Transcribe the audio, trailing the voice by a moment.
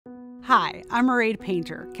Hi, I'm Mairead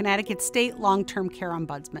Painter, Connecticut State Long-Term Care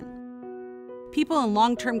Ombudsman. People in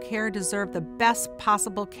long-term care deserve the best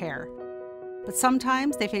possible care, but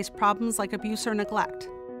sometimes they face problems like abuse or neglect.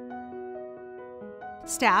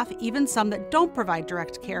 Staff, even some that don't provide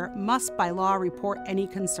direct care, must by law report any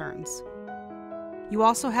concerns. You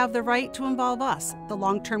also have the right to involve us, the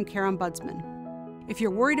Long-Term Care Ombudsman. If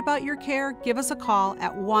you're worried about your care, give us a call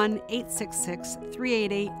at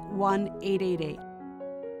 1-866-388-1888.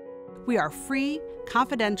 We are free,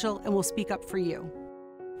 confidential, and will speak up for you.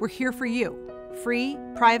 We're here for you, free,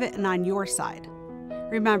 private, and on your side.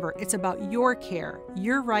 Remember, it's about your care,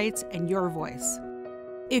 your rights, and your voice.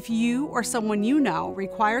 If you or someone you know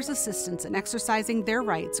requires assistance in exercising their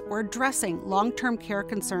rights or addressing long-term care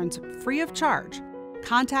concerns free of charge,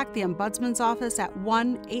 contact the Ombudsman's office at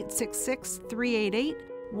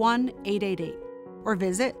 1-866-388-1888 or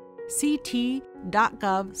visit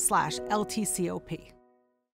ct.gov/LTCOP.